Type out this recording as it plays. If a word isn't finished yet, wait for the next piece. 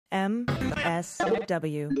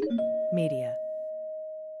MSW Media.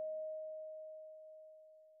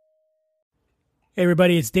 Hey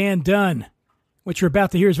everybody, it's Dan Dunn. What you're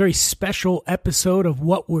about to hear is a very special episode of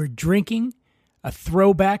What We're Drinking, a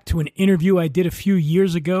throwback to an interview I did a few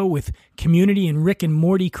years ago with Community and Rick and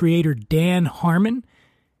Morty creator Dan Harmon.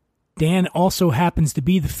 Dan also happens to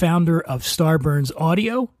be the founder of Starburns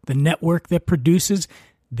Audio, the network that produces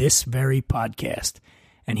this very podcast.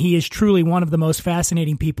 And he is truly one of the most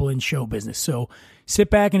fascinating people in show business. So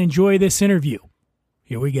sit back and enjoy this interview.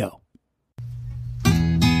 Here we go.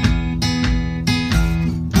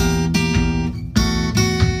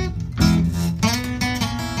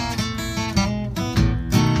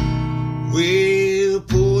 Well,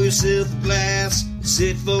 pour yourself a glass,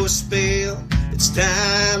 sit for a spell. It's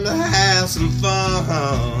time to have some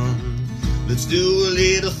fun. Let's do a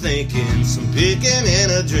little thinking, some picking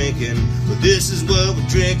and a drinking. But this is what we're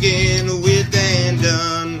drinking with Dan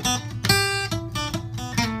Dunn.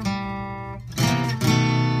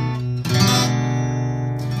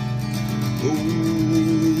 Oh,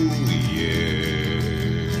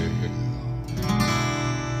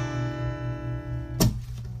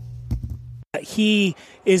 yeah. He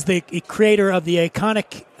is the creator of the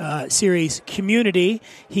iconic series Community.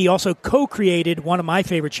 He also co-created one of my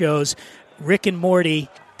favorite shows, Rick and Morty.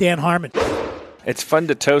 Dan Harmon. It's fun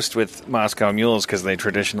to toast with Moscow Mules because they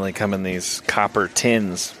traditionally come in these copper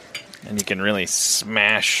tins, and you can really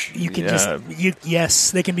smash. You can yes,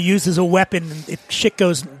 they can be used as a weapon if shit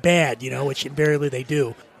goes bad, which invariably they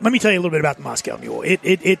do. Let me tell you a little bit about the Moscow Mule.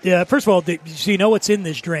 First of all, so you know what's in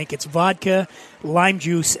this drink. It's vodka, lime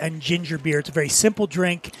juice, and ginger beer. It's a very simple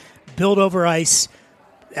drink, built over ice,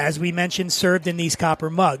 as we mentioned, served in these copper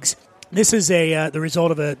mugs. This is the result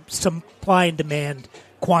of a supply and demand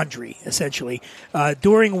quandary, essentially.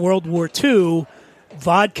 During World War II,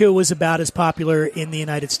 vodka was about as popular in the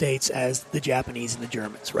United States as the Japanese and the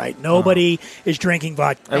Germans, right? Nobody is drinking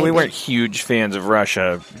vodka. And we weren't huge fans of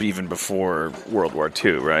Russia even before World War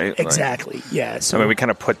II, right? Exactly, yeah. So, we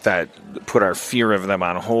kind of put our fear of them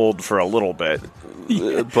on hold for a little bit.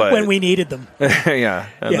 But, when we needed them. Yeah,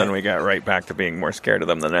 and then we got right back to being more scared of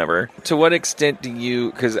them than ever. To what extent do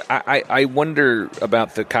you, because I wonder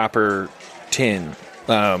about the copper tin,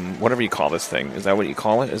 whatever you call this thing. Is that what you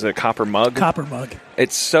call it? Is it a copper mug? Copper mug.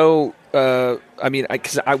 It's so, when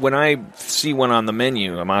I see one on the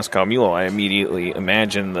menu, a Moscow Mule, I immediately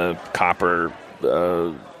imagine the copper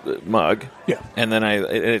mug. Yeah. And then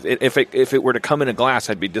if it were to come in a glass,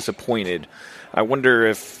 I'd be disappointed. I wonder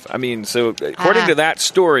according to that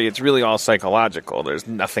story, it's really all psychological. There's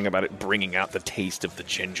nothing about it bringing out the taste of the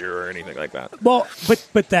ginger or anything like that. Well,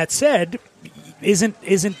 but that said,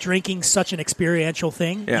 isn't drinking such an experiential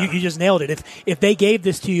thing? Yeah. You just nailed it. If they gave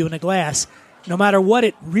this to you in a glass, no matter what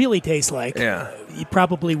it really tastes like, it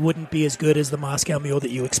probably wouldn't be as good as the Moscow Mule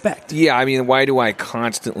that you expect. Yeah, why do I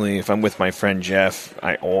constantly, if I'm with my friend Jeff,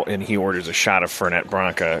 and he orders a shot of Fernet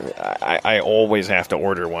Branca, I always have to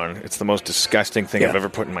order one. It's the most disgusting thing I've ever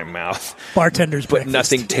put in my mouth. Bartender's But breakfast.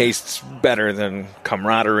 nothing tastes better than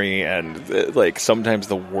camaraderie, and sometimes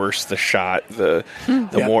the worse the shot, the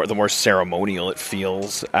more ceremonial it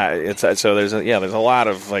feels. So there's a lot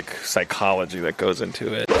of psychology that goes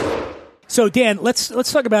into it. So, Dan, let's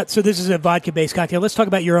talk about, so this is a vodka-based cocktail. Let's talk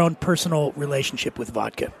about your own personal relationship with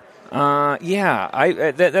vodka.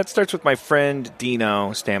 That starts with my friend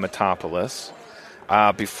Dino Stamatopoulos.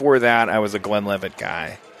 Before that, I was a Glenlivet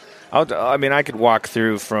guy. I could walk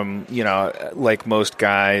through from, like most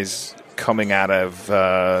guys coming out of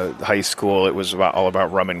high school, it was all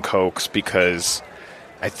about rum and cokes because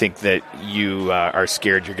I think that you are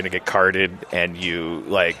scared you're going to get carded, and you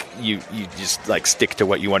just stick to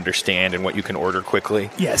what you understand and what you can order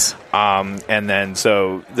quickly. Yes. And then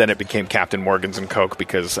it became Captain Morgan's and Coke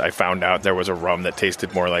because I found out there was a rum that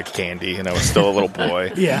tasted more like candy, and I was still a little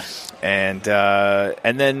boy. Yeah. And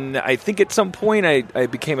then I think at some point I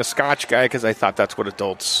became a Scotch guy because I thought that's what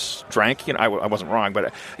adults drank. I wasn't wrong,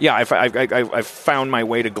 but I found my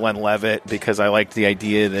way to Glenlivet because I liked the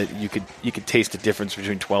idea that you could taste the difference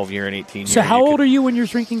between 12-year and 18-year. So how old are you when you're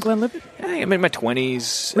drinking Glenlivet? I'm in my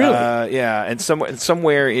 20s. Really? Yeah, and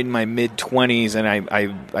somewhere in my mid-20s, and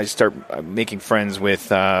I start making friends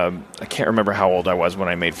with, I can't remember how old I was when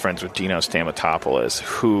I made friends with Dino Stamatopoulos,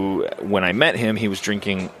 who, when I met him, he was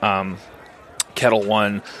drinking Ketel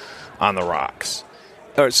One on the rocks.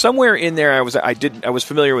 Somewhere in there, I was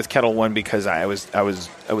familiar with Ketel One because I was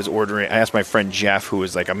ordering. I asked my friend Jeff, who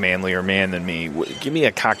was like a manlier man than me, give me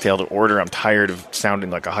a cocktail to order. I'm tired of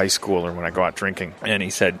sounding like a high schooler when I go out drinking. And he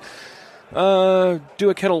said, Do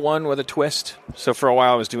a Kettle One with a twist. So for a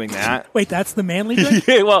while I was doing that. Wait, that's the manly drink?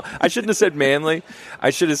 Yeah, well, I shouldn't have said manly.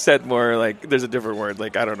 I should have said more like, there's a different word,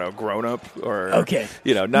 like, I don't know, grown up or, Okay.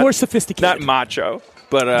 not More sophisticated. Not macho.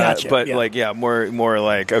 But Gotcha, yeah. like more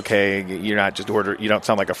like, okay, you're not just you don't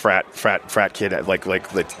sound like a frat kid like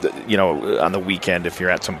on the weekend if you're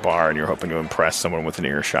at some bar and you're hoping to impress someone with an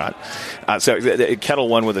earshot. So the Kettle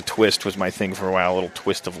One with a twist was my thing for a while, a little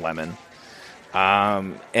twist of lemon.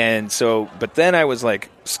 And so, but then I was like,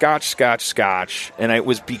 scotch, and it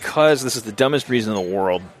was because this is the dumbest reason in the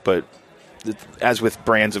world, but as with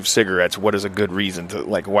brands of cigarettes, what is a good reason to,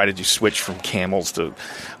 like, why did you switch from Camels to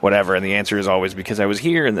whatever? And the answer is always because I was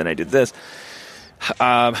here and then I did this.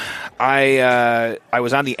 I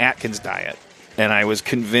was on the Atkins diet, and I was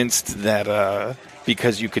convinced that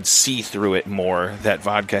because you could see through it more, that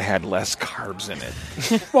vodka had less carbs in it.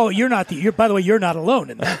 Well, by the way, you're not alone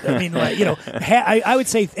in that. I mean, like, I would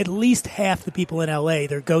say at least half the people in LA,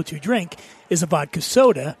 their go-to drink is a vodka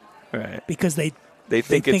soda, Right? Because they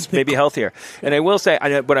think it's maybe healthier. And I will say,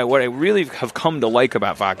 what I really have come to like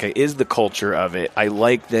about vodka is the culture of it. I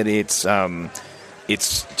like that it's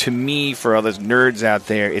to me, for all those nerds out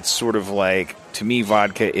there, it's sort of like, to me,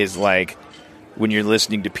 vodka is like when you're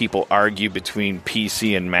listening to people argue between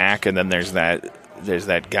PC and Mac, and then there's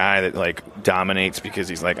that guy that like dominates because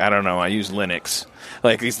he's like, I don't know, I use Linux.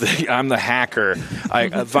 Like I'm the hacker.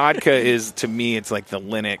 Vodka is, to me, it's like the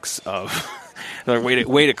Linux of.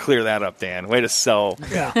 Way to clear that up, Dan. Way to sell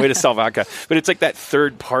vodka. But it's like that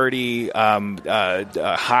third party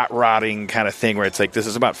hot rodding kind of thing where it's like, this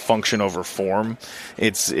is about function over form.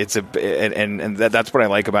 That's what I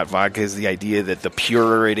like about vodka, is the idea that the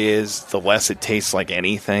purer it is, the less it tastes like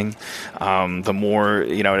anything. The more,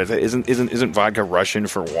 isn't vodka Russian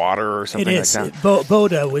for water or something like that?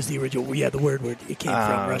 Voda was the original. Yeah, the word where it came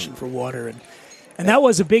from, Russian for water, and that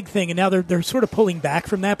was a big thing, and now they're sort of pulling back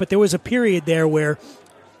from that. But there was a period there where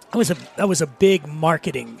that was a big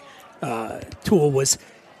marketing tool. Was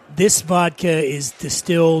this vodka is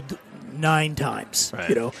distilled 9 times?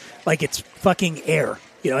 Right. Like it's fucking air.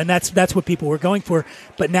 And that's what people were going for.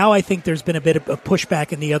 But now I think there's been a bit of a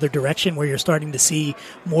pushback in the other direction, where you're starting to see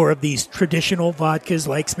more of these traditional vodkas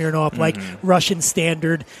like Smirnoff, like Russian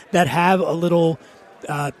Standard, that have a little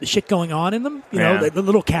shit going on in them, a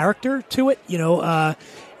little character to it,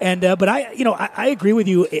 but I agree with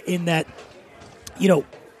you in that,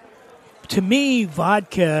 to me,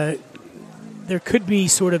 vodka, there could be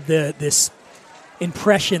sort of this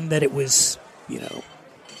impression that it was,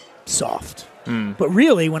 soft. But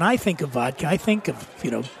really, when I think of vodka, I think of,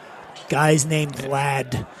 guys named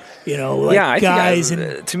Vlad,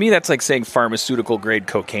 to me, that's like saying pharmaceutical grade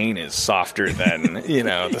cocaine is softer than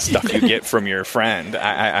the stuff you get from your friend.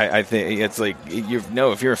 I think it's like,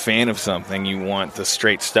 if you're a fan of something, you want the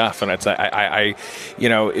straight stuff, and it's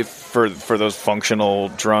if for those functional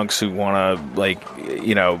drunks who want to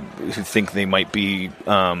who think they might be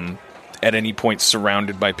at any point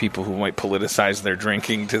surrounded by people who might politicize their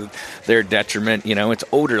drinking to their detriment. It's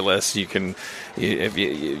odorless. You can, if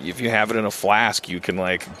you have it in a flask, you can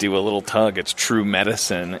like do a little tug. It's true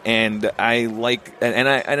medicine. And I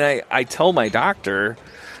tell my doctor,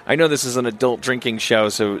 I know this is an adult drinking show,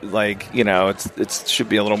 so it should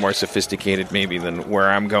be a little more sophisticated maybe than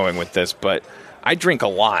where I'm going with this, but I drink a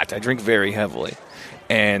lot. I drink very heavily.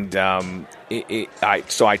 And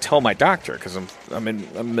so I tell my doctor, because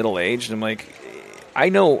I'm middle aged, and I'm like, I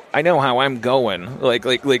know how I'm going. Like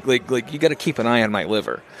you got to keep an eye on my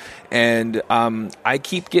liver, and I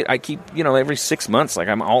keep every 6 months, like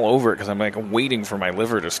I'm all over it, because I'm like waiting for my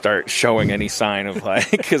liver to start showing any sign of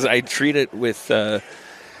because I treat it with.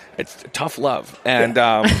 It's tough love, and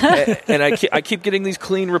and I keep getting these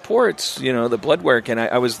clean reports, the blood work, and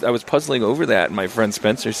I was puzzling over that. And my friend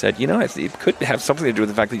Spencer said, it could have something to do with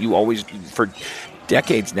the fact that you always, for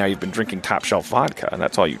decades now, you've been drinking top shelf vodka, and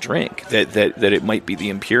that's all you drink. That it might be the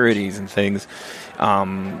impurities and things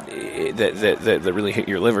that really hit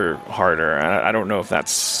your liver harder. I don't know if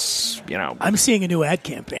that's I'm seeing a new ad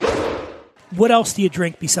campaign. What else do you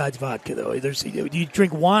drink besides vodka, though? Do you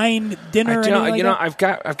drink wine, dinner? I've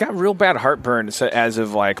got real bad heartburn as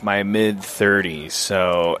of like my mid-30s.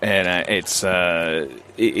 So, and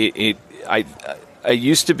I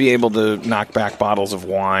used to be able to knock back bottles of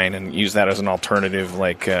wine and use that as an alternative.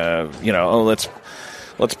 Like, let's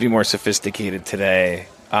be more sophisticated today.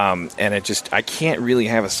 And I can't really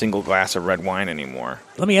have a single glass of red wine anymore.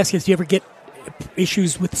 Let me ask you: do you ever get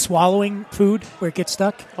issues with swallowing food where it gets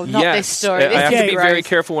stuck? Oh, not yes. this story. I have to be very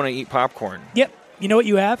careful when I eat popcorn. Yep. You know what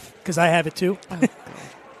you have? Because I have it too.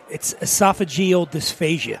 it's esophageal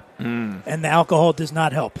dysphagia, and the alcohol does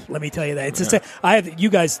not help. Let me tell you that. It's you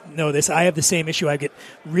guys know this. I have the same issue. I get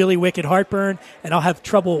really wicked heartburn, and I'll have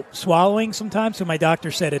trouble swallowing sometimes. So my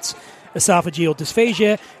doctor said it's esophageal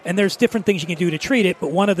dysphagia, and there's different things you can do to treat it.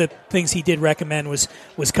 But one of the things he did recommend was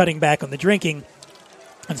cutting back on the drinking.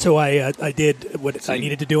 And so I did what I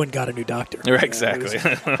needed to do and got a new doctor. Right, exactly.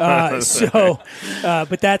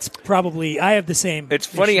 But that's probably, I have the same. It's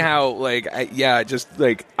funny issue. how,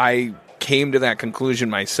 I came to that conclusion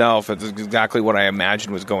myself. It's exactly what I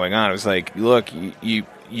imagined was going on. It was like, look,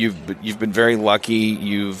 you've been very lucky.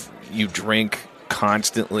 You drink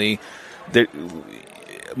constantly.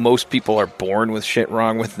 Most people are born with shit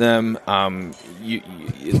wrong with them. You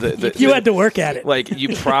had to work at it. Like,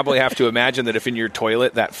 you probably have to imagine that if in your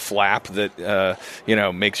toilet, that flap that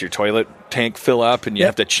makes your toilet tank fill up, and you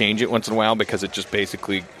have to change it once in a while because it just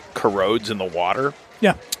basically corrodes in the water.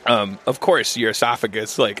 Yeah. Of course, your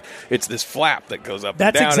esophagus, it's this flap that goes up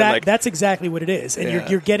and down. That's exactly what it is, and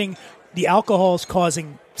you're getting the alcohol's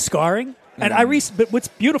causing scarring. And but what's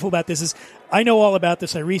beautiful about this is I know all about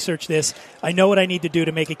this. I researched this. I know what I need to do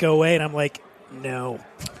to make it go away, and I'm like, no.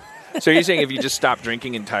 So you're saying if you just stop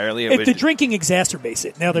drinking entirely, the drinking exacerbates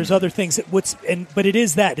it. Now there's other things but it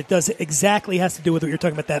is that it does exactly has to do with what you're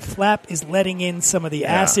talking about. That flap is letting in some of the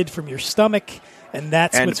acid from your stomach, and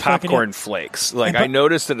that's what's popcorn flakes. I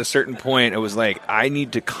noticed at a certain point, it was like I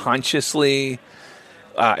need to consciously.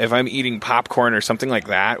 If I'm eating popcorn or something like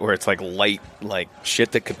that, where it's light,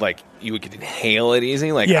 shit that could you could inhale it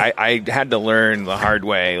easy. I had to learn the hard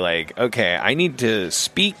way. Okay, I need to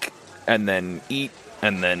speak and then eat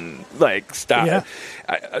and then stop. Yeah.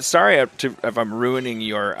 Sorry if I'm ruining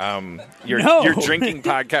your drinking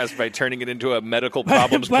podcast by turning it into a medical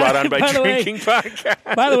problems brought on by drinking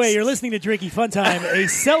podcast. By the way, you're listening to Drinking Fun Time, a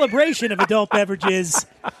celebration of adult beverages.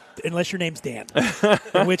 Unless your name's Dan,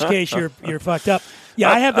 in which case you're fucked up.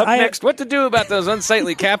 Yeah, next. What to do about those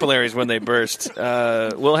unsightly capillaries when they burst?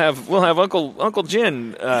 We'll have Uncle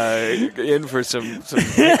Gin in for some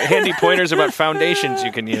handy pointers about foundations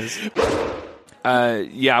you can use.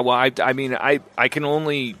 I can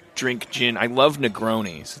only drink gin. I love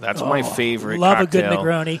Negronis. That's my favorite. Love cocktail. A good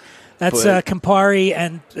Negroni. That's Campari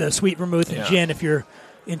and sweet vermouth and gin. If you're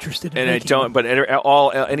interested in and I don't, but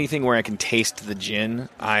anything where I can taste the gin,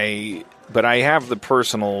 but I have the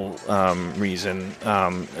personal reason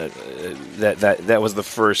that was the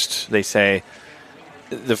first. They say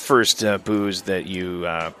the first booze that you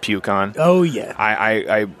puke on. Oh yeah.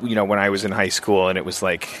 I when I was in high school, and it was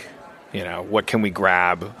like. What can we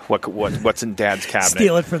grab? What's in Dad's cabinet?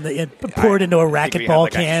 Steal it from pour it into a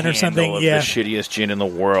racquetball can or something. The shittiest gin in the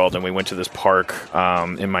world. And we went to this park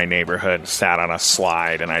in my neighborhood, sat on a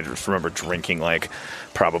slide, and I just remember drinking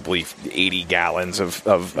probably 80 gallons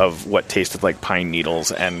of what tasted like pine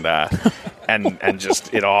needles, and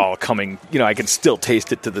just it all coming. I can still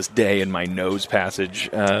taste it to this day in my nose passage.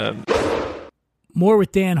 More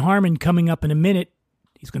with Dan Harmon coming up in a minute.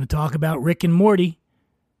 He's going to talk about Rick and Morty,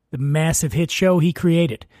 the massive hit show he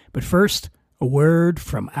created. But first, a word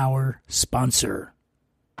from our sponsor.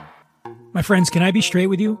 My friends, can I be straight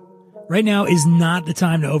with you? Right now is not the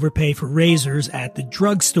time to overpay for razors at the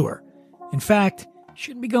drugstore. In fact, you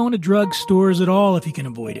shouldn't be going to drugstores at all if you can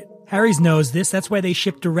avoid it. Harry's knows this. That's why they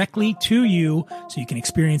ship directly to you, so you can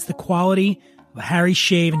experience the quality of a Harry's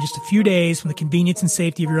shave in just a few days from the convenience and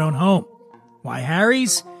safety of your own home. Why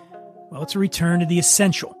Harry's? Well, it's a return to the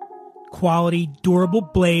essential. Quality, durable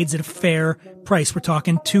blades at a fair price. We're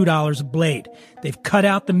talking $2 a blade. They've cut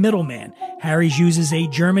out the middleman. Harry's uses a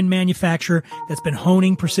German manufacturer that's been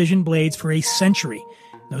honing precision blades for a century.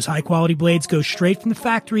 Those high-quality blades go straight from the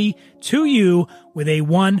factory to you with a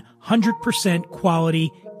 100%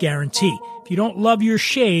 quality guarantee. If you don't love your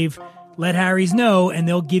shave, let Harry's know, and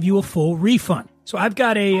they'll give you a full refund. So I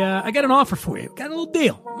got an offer for you. Got a little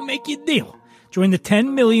deal. I'll make you a deal. Join the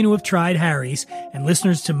 10 million who have tried Harry's, and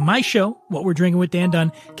listeners to my show, What We're Drinking with Dan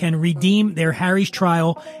Dunn, can redeem their Harry's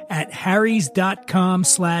trial at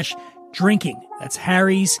harrys.com/drinking. That's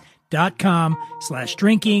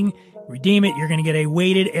harrys.com/drinking. Redeem it. You're going to get a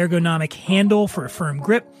weighted ergonomic handle for a firm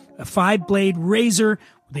grip, a 5-blade razor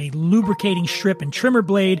with a lubricating strip and trimmer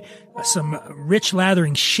blade, some rich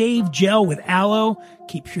lathering shave gel with aloe,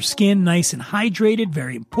 keeps your skin nice and hydrated,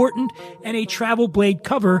 very important, and a travel blade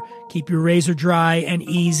cover, keep your razor dry and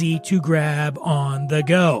easy to grab on the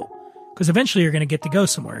go. Because eventually you're going to get to go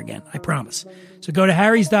somewhere again, I promise. So go to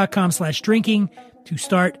harrys.com/drinking to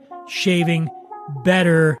start shaving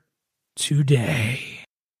better today.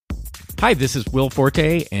 Hi, this is Will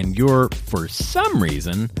Forte, and you're, for some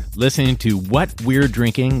reason, listening to What We're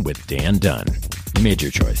Drinking with Dan Dunn. You made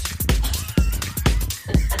your choice.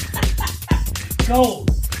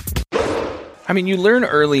 Sold. I mean, you learn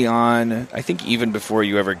early on, I think even before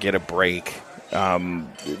you ever get a break,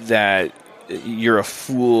 that you're a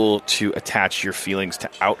fool to attach your feelings to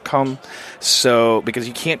outcome. So, because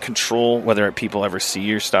you can't control whether people ever see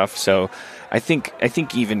your stuff. So I think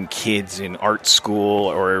even kids in art school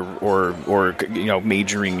or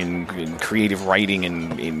majoring in creative writing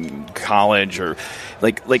in college or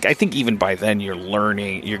like I think even by then you're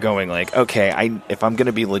learning, you're going like, okay, if I'm going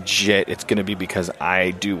to be legit, it's going to be because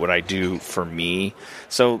I do what I do for me.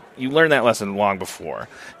 So you learn that lesson long before.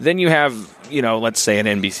 Then you have, let's say an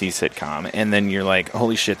NBC sitcom, and then you're like,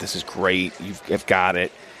 holy shit, this is great. You've got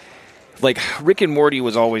it. Like Rick and Morty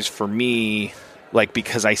was always for me, like,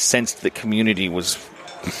 because I sensed that Community was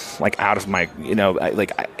like out of my,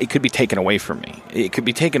 it could be taken away from me. It could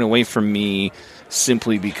be taken away from me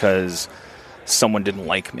simply because someone didn't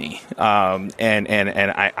like me. And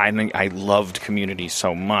I loved Community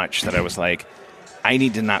so much that I was like, I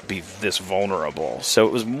need to not be this vulnerable. So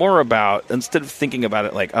it was more about, instead of thinking about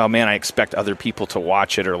it like, oh man, I expect other people to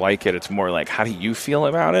watch it or like it, it's more like, how do you feel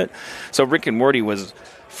about it? So Rick and Morty was,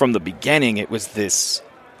 from the beginning, it was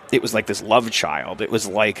like this love child. It was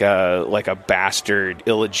like a bastard,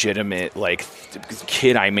 illegitimate, like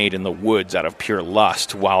kid I made in the woods out of pure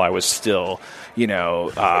lust while I was still, in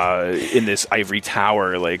this ivory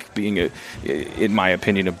tower, like being, in my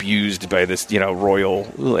opinion, abused by this, royal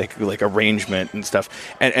like arrangement and stuff.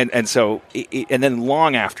 And so, and then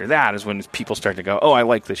long after that is when people start to go, oh, I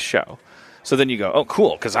like this show. So then you go, oh,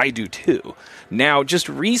 cool, because I do too. Now, just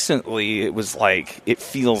recently, it was like, it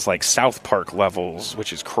feels like South Park levels,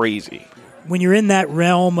 which is crazy. When you're in that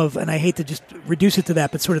realm of, and I hate to just reduce it to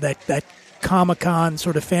that, but sort of that Comic-Con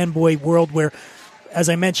sort of fanboy world where, as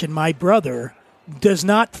I mentioned, my brother does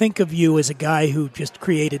not think of you as a guy who just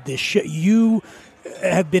created this show. You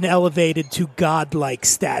have been elevated to godlike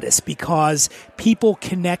status because people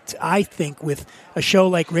connect, I think, with a show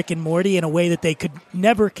like Rick and Morty in a way that they could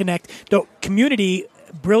never connect. Community,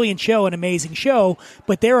 brilliant show, an amazing show,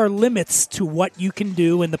 but there are limits to what you can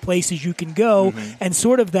do and the places you can go, and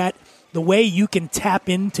sort of that the way you can tap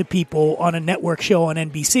into people on a network show on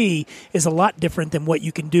NBC is a lot different than what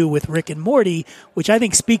you can do with Rick and Morty, which I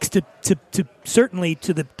think speaks to certainly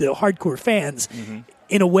to the hardcore fans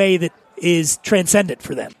in a way that is transcendent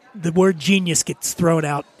for them. The word genius gets thrown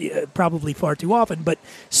out probably far too often, but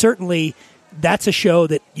certainly that's a show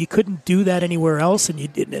that you couldn't do that anywhere else, and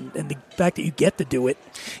the fact that you get to do it.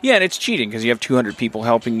 Yeah, and it's cheating because you have 200 people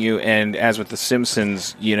helping you, and as with The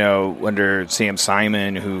Simpsons, under Sam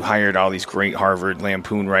Simon, who hired all these great Harvard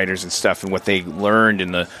Lampoon writers and stuff, and what they learned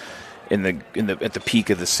at the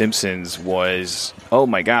peak of The Simpsons was, oh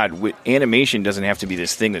my God, animation doesn't have to be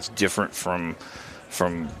this thing that's different from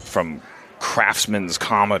craftsman's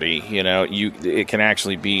comedy. It can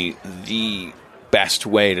actually be the best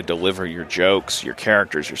way to deliver your jokes, your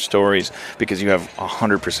characters, your stories, because you have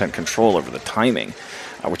 100% control over the timing,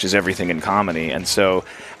 which is everything in comedy. And so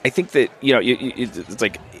I think that, it's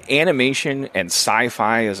like animation and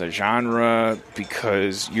sci-fi as a genre,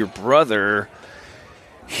 because your brother,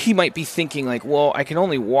 he might be thinking like, well, I can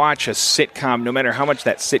only watch a sitcom no matter how much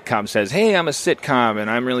that sitcom says, hey, I'm a sitcom and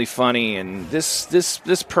I'm really funny, and this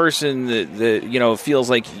person that feels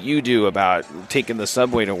like you do about taking the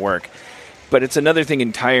subway to work. But it's another thing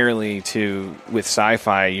entirely with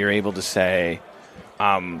sci-fi, you're able to say,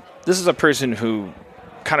 this is a person who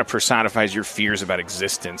kind of personifies your fears about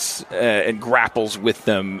existence and grapples with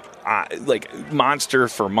them, like monster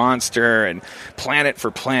for monster and planet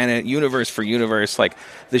for planet, universe for universe, like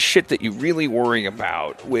the shit that you really worry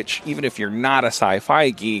about, which even if you're not a sci-fi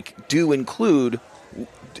geek, do include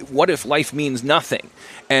what if life means nothing?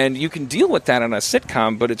 And you can deal with that on a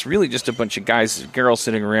sitcom, but it's really just a bunch of girls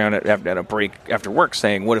sitting around at a break after work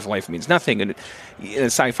saying, what if life means nothing? And in a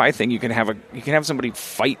sci-fi thing, you can have somebody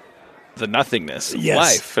fight the nothingness of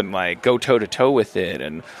life and like go toe to toe with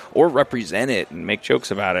it or represent it and make jokes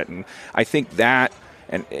about it. And I think that,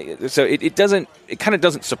 and so it kind of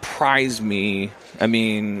doesn't surprise me. I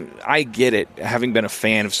mean, I get it, having been a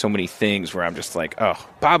fan of so many things where I'm just like, oh,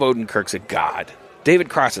 Bob Odenkirk's a god. David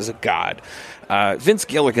Cross is a god. Vince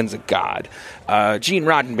Gilligan's a god. Gene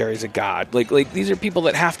Roddenberry's a god. Like these are people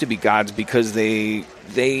that have to be gods because they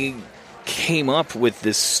came up with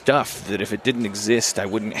this stuff that if it didn't exist, I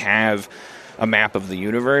wouldn't have a map of the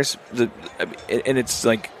universe. And it's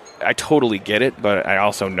like, I totally get it, but I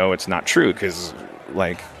also know it's not true because,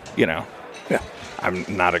 I'm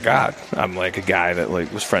not a god. I'm like a guy that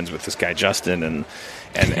was friends with this guy Justin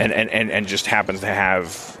and just happens to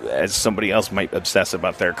have, as somebody else might obsess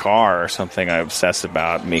about their car or something, I obsess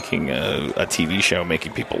about making a TV show,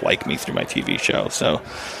 making people like me through my TV show. So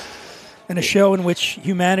And a show in which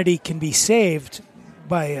humanity can be saved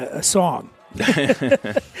by a song.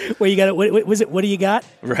 Where you got it? What was it? What do you got?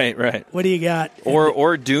 Right. What do you got?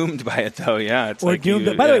 Or doomed by it though. Yeah, it's or like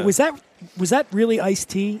doomed. By the way, was that really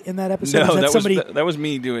Ice-T in that episode? No, was that that was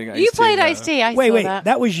me doing Ice-T. You played Ice-T. I Wait, saw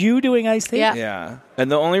that was you doing Ice-T? Yeah. Yeah, and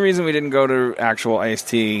the only reason we didn't go to actual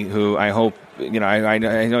Ice-T, who I hope, I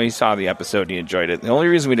know he saw the episode and he enjoyed it. The only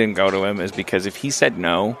reason we didn't go to him is because if he said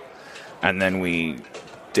no, and then we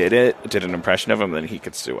did an impression of him, then he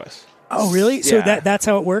could sue us. Oh, really? So Yeah. that's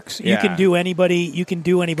how it works? You Yeah. can do anybody. You can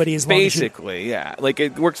do anybody as long Basically, yeah. Like,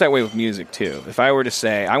 it works that way with music, too. If I were to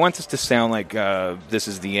say, I want this to sound like This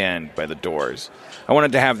Is the End by The Doors, I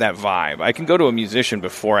wanted to have that vibe. I can go to a musician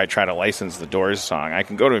before I try to license the Doors song. I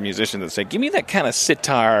can go to a musician and say, give me that kind of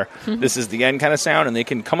sitar, This Is the End kind of sound, and they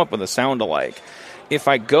can come up with a sound alike. If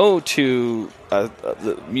I go to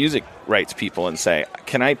the music rights people and say,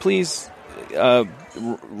 can I please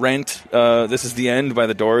rent This Is the End by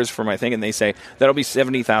The Doors for my thing, and they say that'll be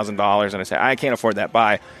 $70,000, and I say I can't afford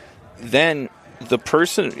that, then the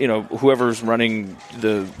person, whoever's running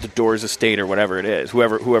the Doors estate or whatever it is,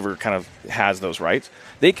 whoever kind of has those rights,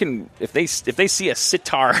 they can, if they see a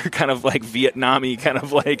sitar kind of like Vietnamese kind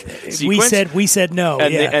of like sequence, we said no,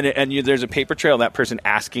 and yeah. there's a paper trail of that person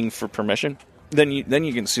asking for permission, then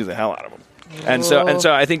you can sue the hell out of them. And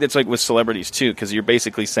so I think that's like with celebrities too, because you're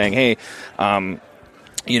basically saying, hey,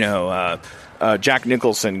 Jack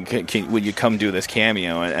Nicholson, will you come do this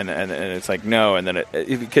cameo? And it's like, no. And then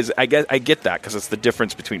because I get that, because it's the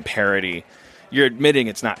difference between parody. You're admitting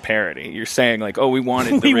it's not parody. You're saying like, oh, we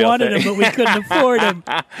wanted the real thing. Him, but we couldn't afford him.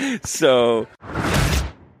 So.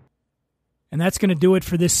 And that's going to do it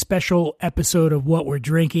for this special episode of What We're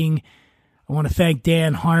Drinking. I want to thank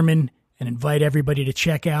Dan Harmon and invite everybody to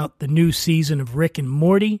check out the new season of Rick and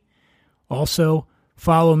Morty. Also,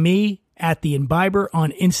 follow me at The Imbiber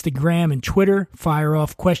on Instagram and Twitter. Fire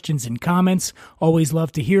off questions and comments. Always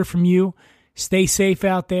love to hear from you. Stay safe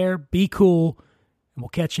out there. Be cool. And we'll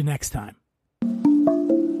catch you next time.